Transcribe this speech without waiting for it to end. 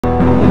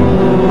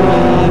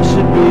I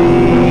should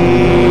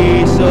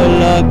be so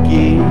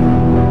lucky.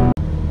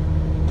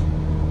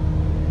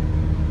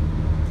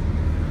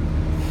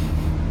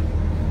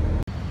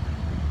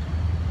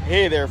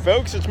 Hey there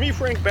folks, it's me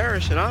Frank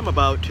Barish, and I'm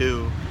about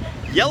to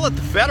yell at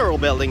the Federal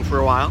Building for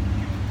a while.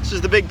 This is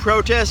the big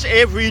protest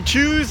every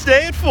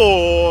Tuesday at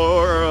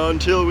 4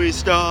 until we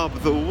stop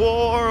the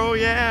war, oh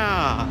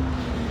yeah.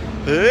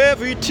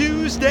 Every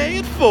Tuesday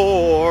at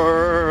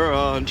 4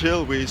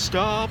 until we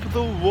stop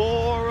the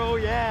war, oh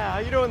yeah. How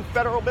you doing,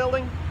 Federal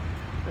Building?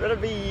 You ready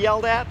to be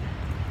yelled at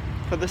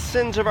for the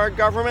sins of our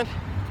government?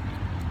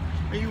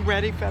 Are you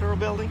ready, Federal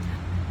Building?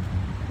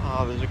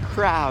 Oh, there's a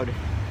crowd.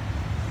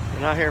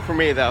 They're not here for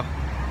me though.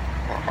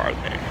 Or are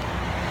they?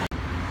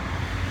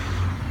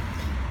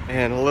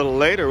 And a little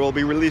later we'll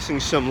be releasing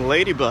some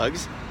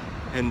ladybugs,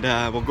 and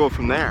we'll go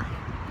from there.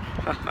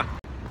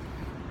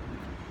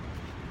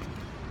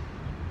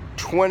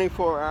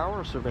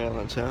 24-hour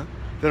surveillance, huh?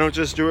 They don't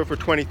just do it for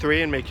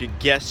 23 and make you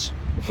guess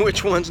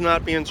which one's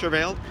not being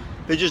surveilled.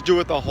 They just do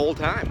it the whole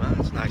time, huh?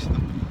 That's nice of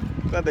them.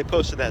 Glad they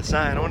posted that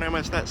sign. I wonder how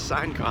much that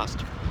sign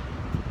cost.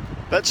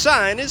 That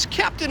sign is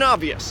Captain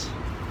Obvious.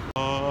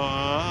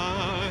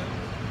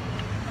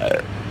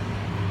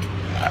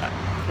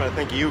 I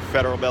think you,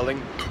 Federal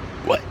Building.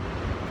 What?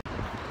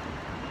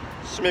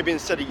 So maybe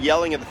instead of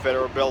yelling at the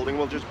Federal Building,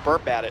 we'll just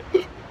burp at it.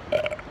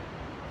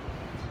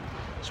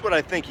 That's what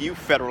I think you,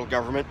 Federal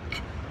Government.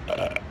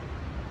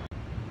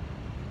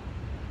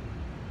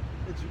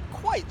 It's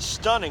quite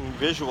stunning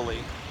visually.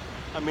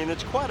 I mean,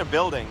 it's quite a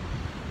building,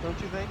 don't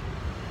you think?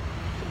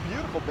 It's a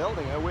beautiful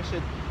building. I wish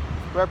it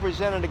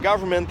represented a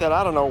government that,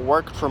 I don't know,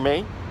 worked for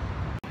me.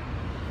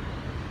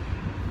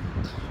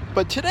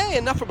 But today,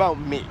 enough about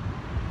me.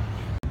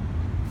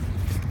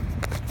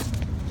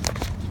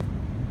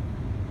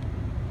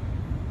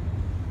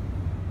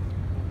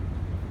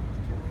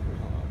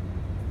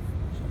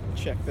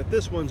 Check that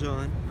this one's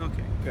on.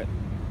 Okay, good.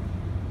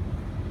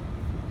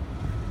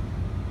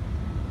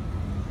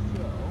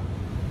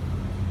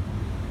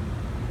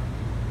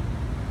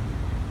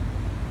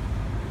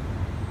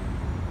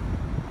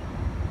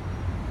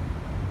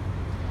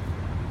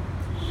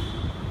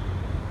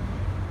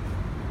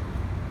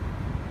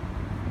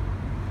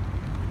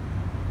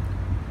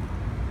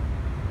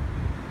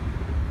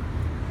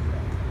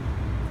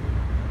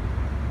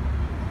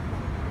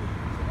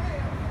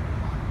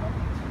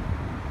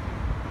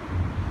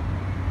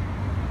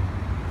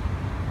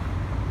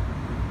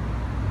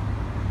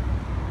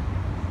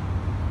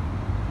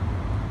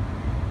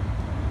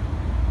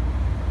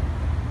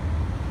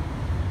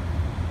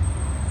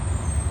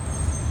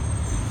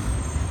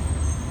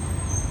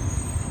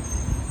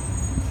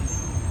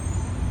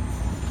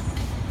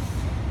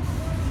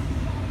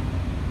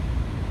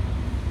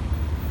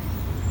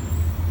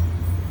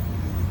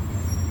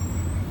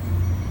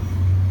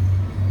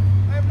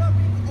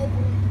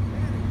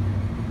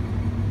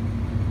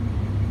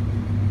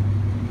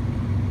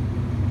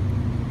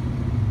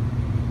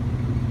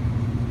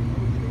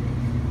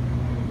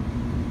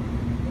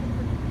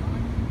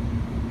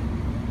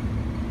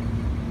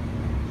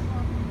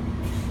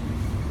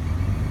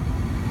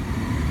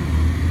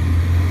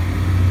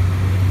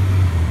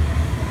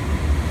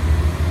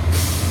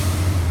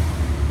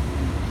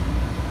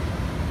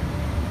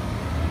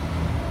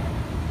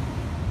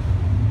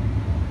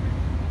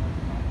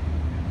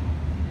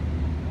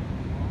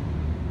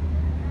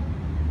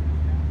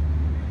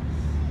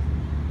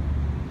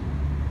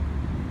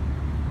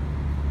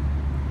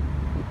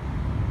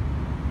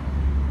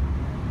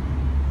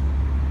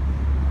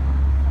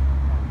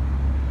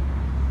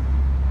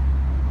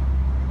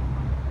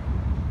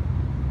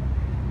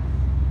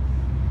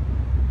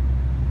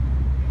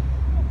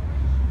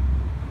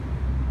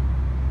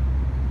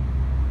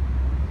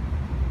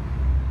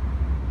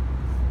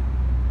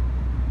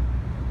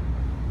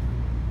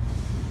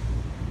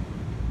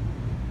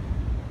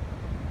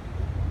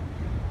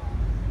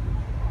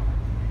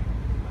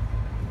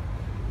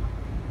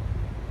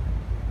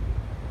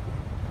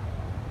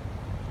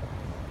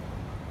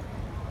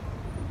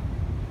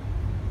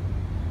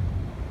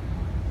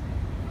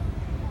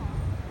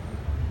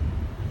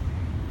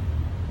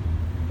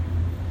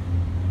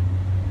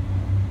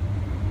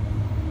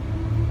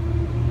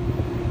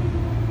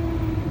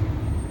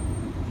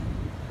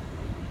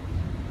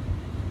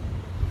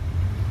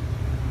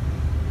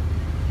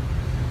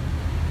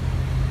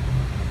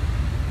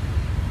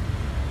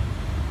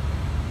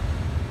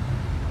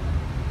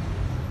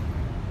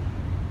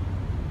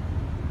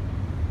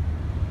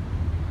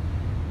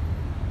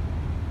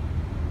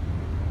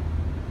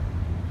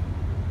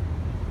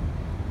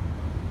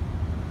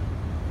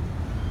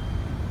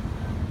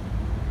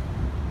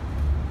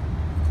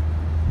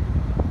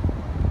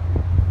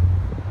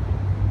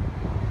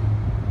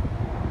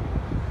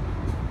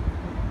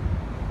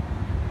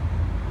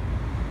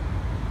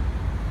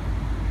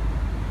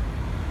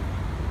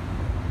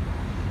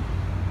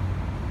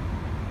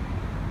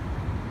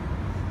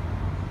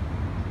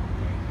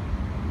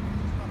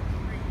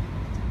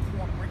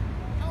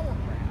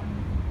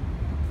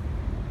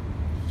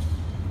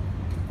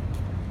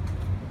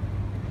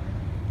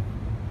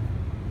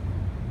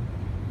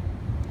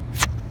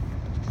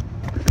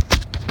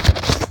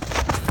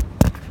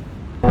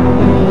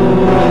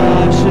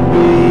 I should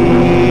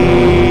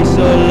be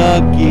so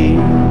lucky.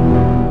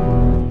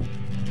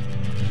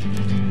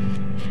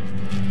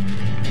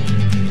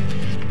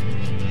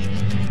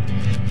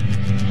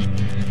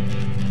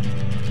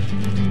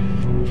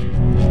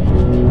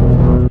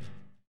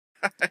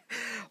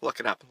 Look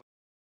it up.